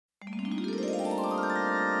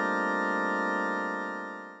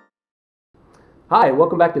Hi,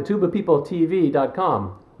 welcome back to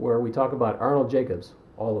TubaPeopleTV.com, where we talk about Arnold Jacobs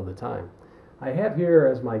all of the time. I have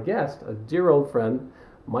here as my guest a dear old friend,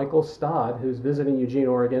 Michael Stodd, who's visiting Eugene,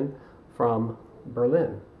 Oregon from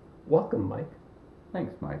Berlin. Welcome, Mike.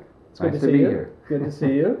 Thanks, Mike. It's good nice to to see be you. here. Good to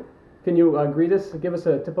see you. Can you give us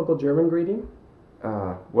a typical German greeting?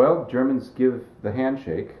 Well, Germans give the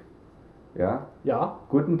handshake. Yeah? Ja.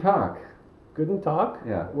 Guten Tag. Guten Tag.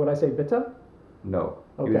 Yeah. Would I say bitte? No.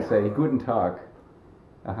 Okay. You would say Guten Tag.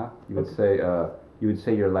 You would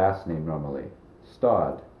say your last name normally.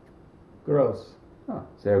 Stodd. Gross. Oh,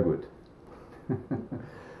 sehr gut.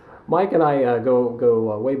 Mike and I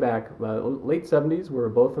go way back, late 70s. We were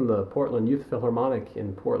both in the Portland Youth Philharmonic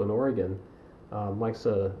in Portland, Oregon. Mike's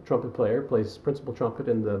a trumpet player, plays principal trumpet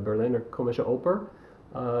in the Berlin Kommische Oper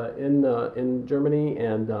in Germany,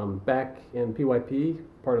 and back in PYP,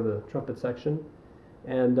 part of the trumpet section.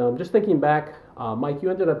 And just thinking back, Mike,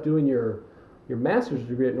 you ended up doing your master's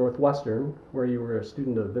degree at Northwestern, where you were a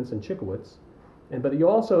student of Vincent Cichowicz. But you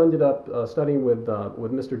also ended up studying with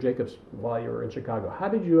Mr. Jacobs while you were in Chicago. How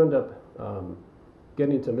did you end up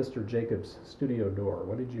getting to Mr. Jacobs' studio door?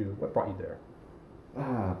 What brought you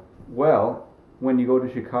there? Well, when you go to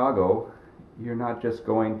Chicago, you're not just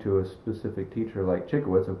going to a specific teacher like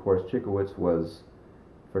Cichowicz. Of course, Cichowicz was,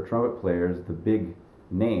 for trumpet players, the big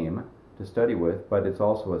name to study with, but it's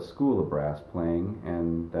also a school of brass playing,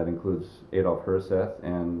 and that includes Adolf Herseth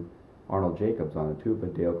and Arnold Jacobs on the tuba,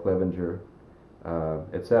 Dale Clevenger,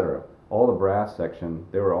 etc. All the brass section,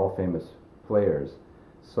 they were all famous players.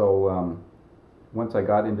 So once I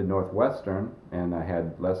got into Northwestern and I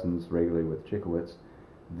had lessons regularly with Cichowicz,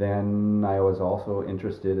 then I was also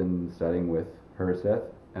interested in studying with Herseth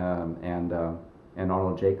and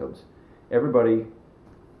Arnold Jacobs. Everybody,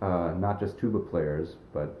 not just tuba players,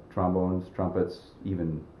 but trombones, trumpets,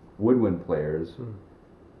 even woodwind players,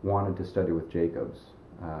 wanted to study with Jacobs.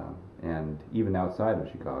 And even outside of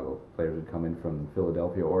Chicago, players would come in from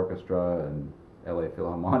Philadelphia Orchestra and LA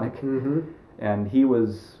Philharmonic. And he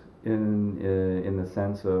was, in the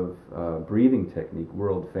sense of breathing technique,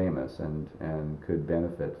 world famous and could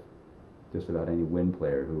benefit just about any wind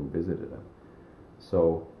player who visited him.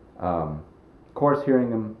 So, of course, hearing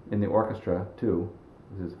him in the orchestra too,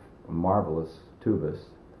 this is a marvelous tubist,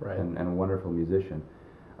 right, and a wonderful musician,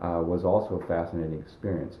 was also a fascinating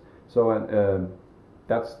experience. So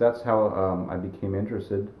that's how I became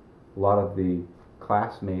interested. A lot of the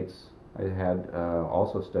classmates I had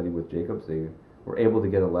also studied with Jacobs. They were able to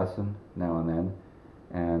get a lesson now and then,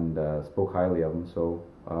 and spoke highly of him. So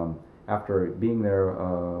after being there,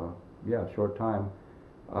 a short time,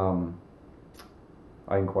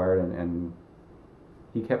 I inquired, and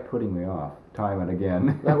he kept putting me off time and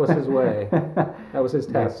again. That was his way. That was his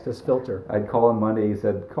test, his filter. I'd call him Monday. He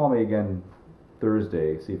said, "Call me again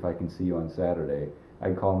Thursday. See if I can see you on Saturday."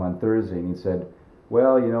 I'd call him on Thursday, and he said,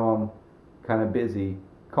 "Well, I'm kind of busy.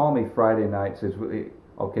 Call me Friday night." Says,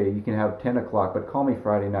 "Okay, you can have 10 o'clock, but call me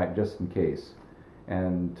Friday night just in case."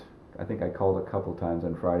 And I think I called a couple times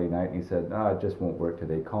on Friday night, and he said, "No, it just won't work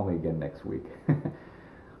today. Call me again next week."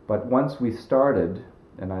 But once we started,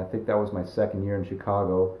 and I think that was my second year in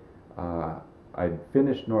Chicago, I'd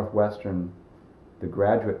finished Northwestern, the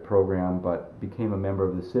graduate program, but became a member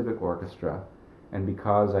of the Civic Orchestra. And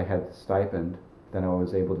because I had the stipend, then I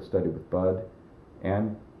was able to study with Bud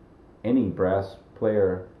and any brass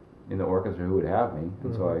player in the orchestra who would have me.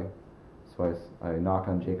 And so I knocked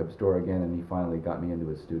on Jacob's door again, and he finally got me into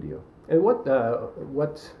his studio. And what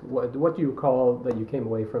do you recall that you came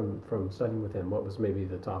away from studying with him? What was maybe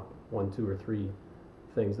the top 1, 2, or 3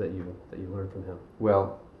 things that you learned from him?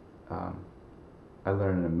 Well, I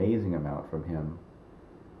learned an amazing amount from him,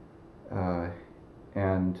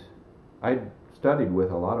 and I'd studied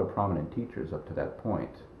with a lot of prominent teachers up to that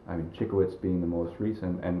point. I mean, Cichowicz being the most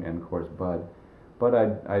recent, and of course Bud. But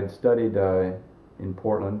I'd studied in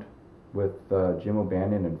Portland with Jim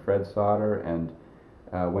O'Banion and Fred Sauter, and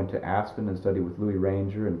went to Aspen and studied with Louis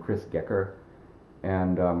Ranger and Chris Gecker,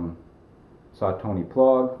 and saw Tony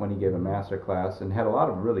Plug when he gave a master class, and had a lot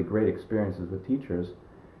of really great experiences with teachers.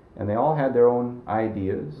 And they all had their own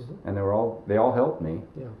ideas, and they all helped me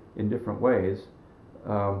in different ways.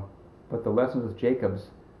 But the lessons with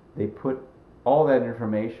Jacobs, they put all that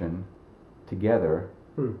information together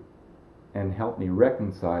and helped me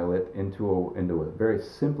reconcile it into a very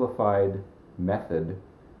simplified method,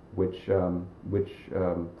 which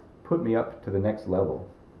put me up to the next level,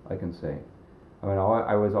 I can say. I mean,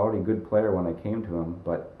 I was already a good player when I came to him,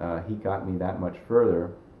 but he got me that much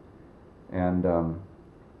further, and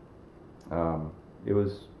it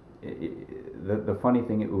was the funny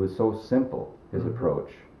thing, it was so simple, his approach,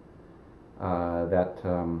 that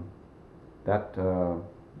that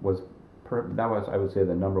was that was, I would say,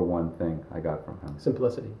 the number one thing I got from him.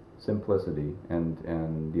 Simplicity. Simplicity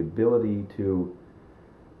and the ability to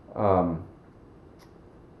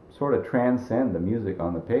sort of transcend the music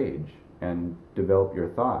on the page and develop your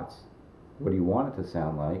thoughts. What do you want it to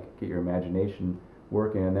sound like? Get your imagination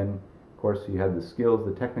working, and then, of course, you had the skills,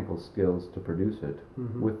 the technical skills to produce it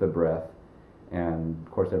with the breath, and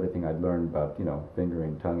of course everything I'd learned about,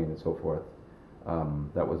 fingering, tonguing, and so forth,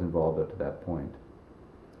 that was involved up to that point.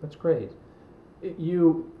 That's great.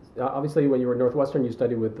 You obviously, when you were at Northwestern, you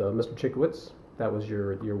studied with Mr. Cichowicz. That was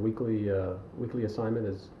your weekly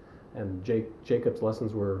assignment, and Jacob's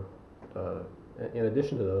lessons were in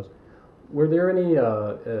addition to those. Were there any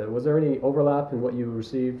was there any overlap in what you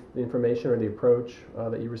received, the information or the approach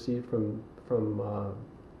that you received from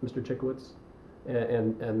Mr. Cichowicz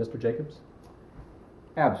and Mr. Jacobs?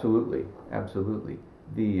 Absolutely, absolutely.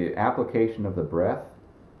 The application of the breath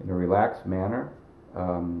in a relaxed manner,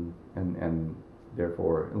 and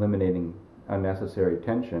therefore eliminating unnecessary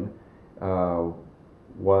tension,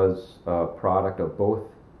 was a product of both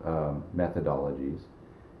methodologies.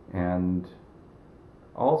 And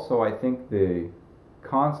also, I think the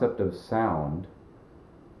concept of sound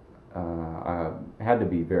had to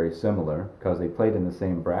be very similar, because they played in the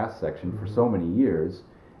same brass section for so many years,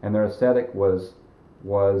 and their aesthetic was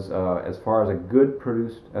as far as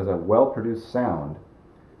a well-produced sound.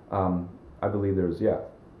 I believe there's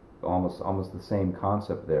almost the same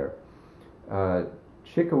concept there.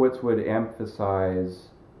 Cichowicz would emphasize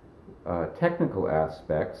technical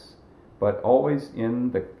aspects, but always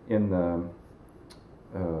in the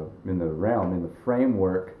realm, in the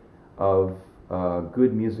framework of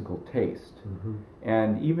good musical taste.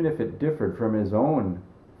 And even if it differed from his own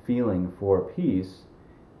feeling for a piece,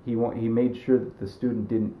 he made sure that the student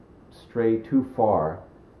didn't stray too far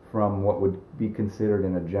from what would be considered,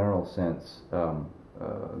 in a general sense,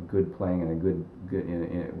 good playing and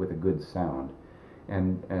with a good sound.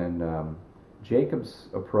 And Jacob's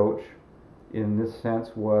approach, in this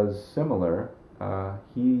sense, was similar.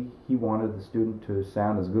 He wanted the student to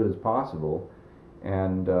sound as good as possible,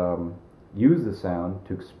 and use the sound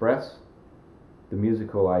to express the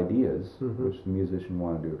musical ideas which the musician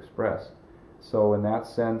wanted to express. So in that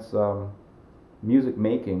sense, music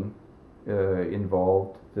making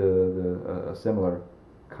involved a similar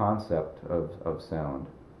concept of sound.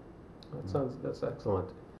 That's excellent.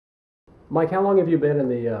 Mike, how long have you been in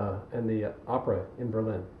the opera in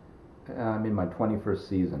Berlin? I'm in my 21st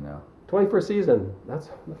season now. 21st season.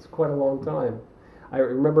 That's quite a long time. I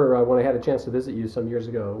remember when I had a chance to visit you some years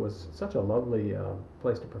ago. It was such a lovely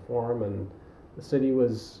place to perform, and the city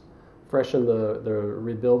was fresh in the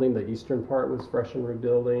rebuilding. The eastern part was fresh in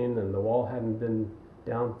rebuilding, and the wall hadn't been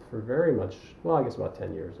down for very much. Well, I guess about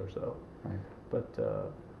 10 years or so. Right. But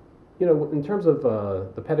in terms of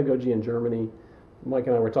the pedagogy in Germany, Mike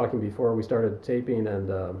and I were talking before we started taping, and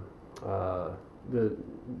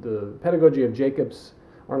the pedagogy of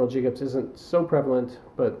Arnold Jacobs isn't so prevalent,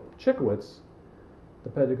 but Cichowicz, the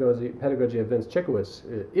pedagogy of Vince Cichowicz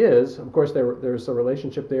is. Of course, there's a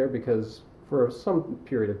relationship there, because for some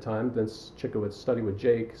period of time, Vince Cichowicz studied with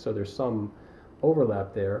Jake, so there's some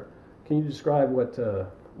overlap there. Can you describe what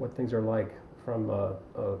things are like from a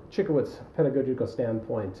Cichowicz pedagogical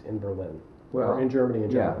standpoint in Berlin, or in Germany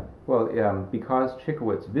in general? Yeah. Well, because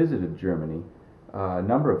Cichowicz visited Germany a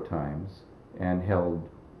number of times and held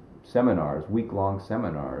seminars, week-long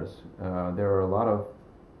seminars, there are a lot of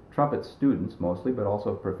trumpet students mostly, but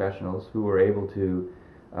also professionals who were able to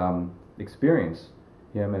experience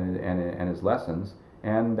him and his lessons,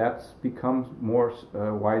 and that's become more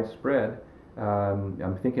widespread.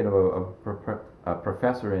 I'm thinking of a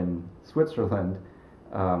professor in Switzerland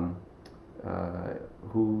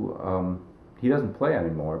who he doesn't play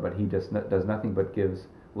anymore, but he just does nothing but gives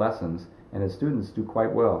lessons, and his students do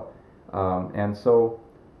quite well. And so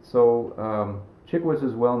Cichowicz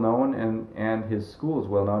is well known, and his school is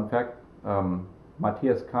well known. In fact,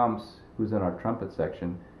 Matthias Kamps, who's in our trumpet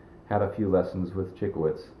section, had a few lessons with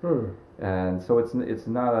Cichowicz. And so it's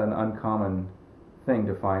not an uncommon thing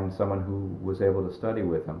to find someone who was able to study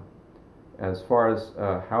with him. As far as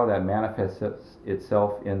how that manifests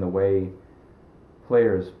itself in the way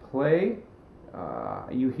players play,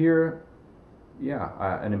 you hear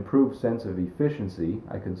an improved sense of efficiency,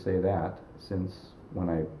 I can say that, since when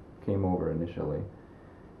I came over initially.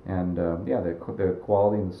 And the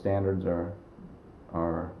quality and the standards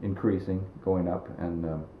are increasing, going up, and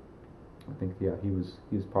I think he was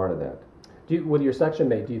part of that. With your section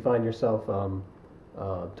mate, do you find yourself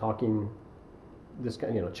talking this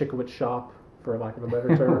kind, Cichowicz shop, for lack of a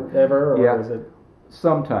better term, ever, or is it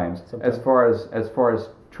sometimes? As far as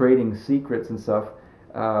trading secrets and stuff.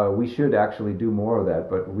 We should actually do more of that,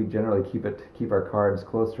 but we generally keep our cards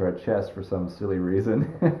close to our chest for some silly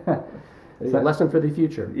reason. A lesson for the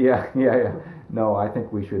future. Yeah. No, I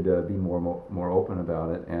think we should be more open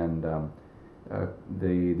about it. And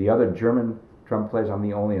the other German trumpet players, I'm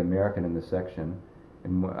the only American in the section,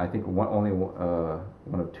 and I think only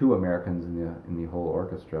one of two Americans in the whole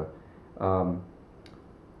orchestra.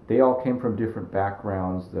 They all came from different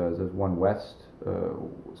backgrounds. There's one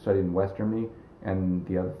studied in West Germany, and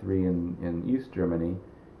the other three in East Germany.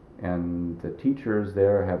 And the teachers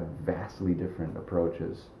there have vastly different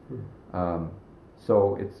approaches.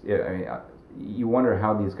 So you wonder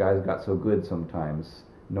how these guys got so good sometimes,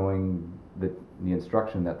 knowing the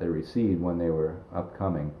instruction that they received when they were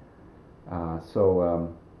upcoming. Well,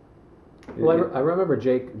 I remember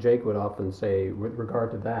Jake would often say, with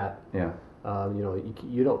regard to that, yeah,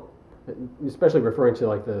 you don't, especially referring to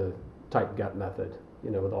like the tight gut method,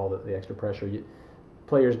 with all the extra pressure.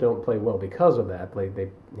 Players don't play well because of that.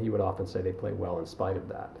 He would often say they play well in spite of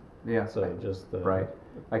that. Yeah. So right.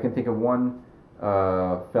 I can think of one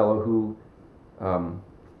fellow who,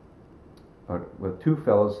 with two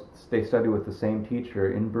fellows, they studied with the same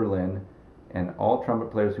teacher in Berlin, and all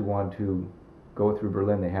trumpet players who wanted to go through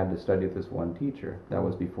Berlin, they had to study with this one teacher. That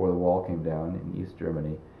was before the wall came down in East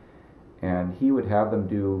Germany. And he would have them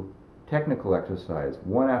do technical exercise,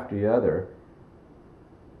 one after the other,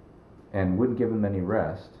 and wouldn't give them any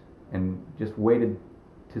rest, and just waited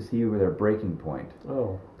to see their breaking point.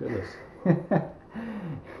 Oh, goodness.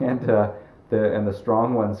 And the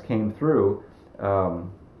strong ones came through,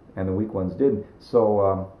 and the weak ones didn't.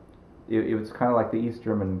 So it was kind of like the East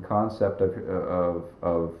German concept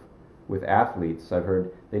of with athletes. I've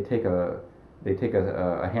heard they take a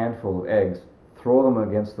handful of eggs, throw them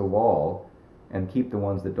against the wall, and keep the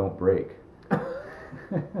ones that don't break.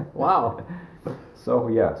 Wow. So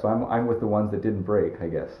I'm with the ones that didn't break, I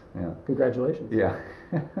guess. Yeah. Congratulations. Yeah.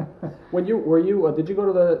 Did you go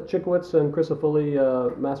to the Cichowicz and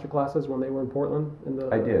Crisafulli master classes when they were in Portland in the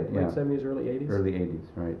I did, late 70s, early 80s? Early 80s,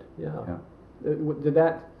 right. Yeah. Did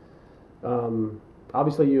that?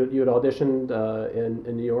 Obviously, you had auditioned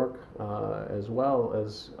in New York as well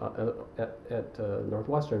as at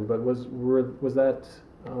Northwestern, but was that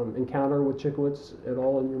encounter with Cichowicz at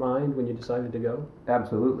all in your mind when you decided to go?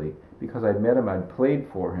 Absolutely, because I'd met him, I'd played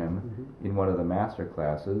for him in one of the master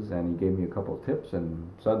classes, and he gave me a couple of tips, and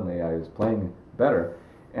suddenly I was playing better.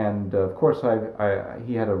 And of course,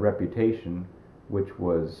 he had a reputation which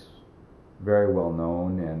was very well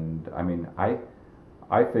known, and I mean, I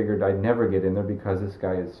figured I'd never get in there because this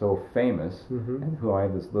guy is so famous, and who I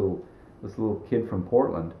am, this little kid from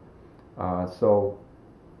Portland. So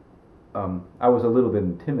I was a little bit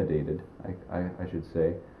intimidated, I should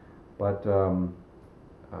say, but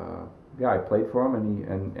I played for him,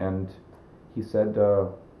 and he said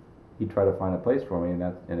he'd try to find a place for me,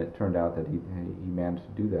 and it turned out that he managed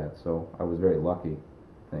to do that. So I was very lucky,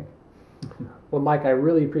 I think. Well, Mike, I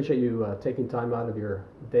really appreciate you taking time out of your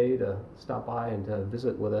day to stop by and to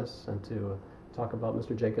visit with us and to talk about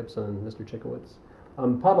Mr. Jacobs and Mr. Cichowicz.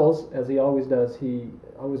 Puddles, as he always does, he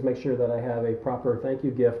always makes sure that I have a proper thank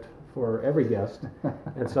you gift for every guest,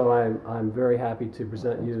 and so I'm very happy to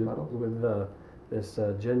present you with this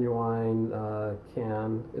genuine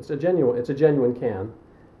can. It's a genuine can,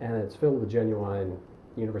 and it's filled with genuine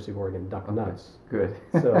University of Oregon duck nuts. Good.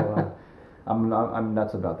 So. I'm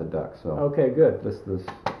nuts about the duck, so. Okay, good. This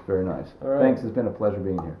very nice. All right. Thanks. It's been a pleasure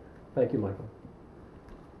being here. Thank you, Michael.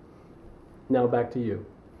 Now back to you.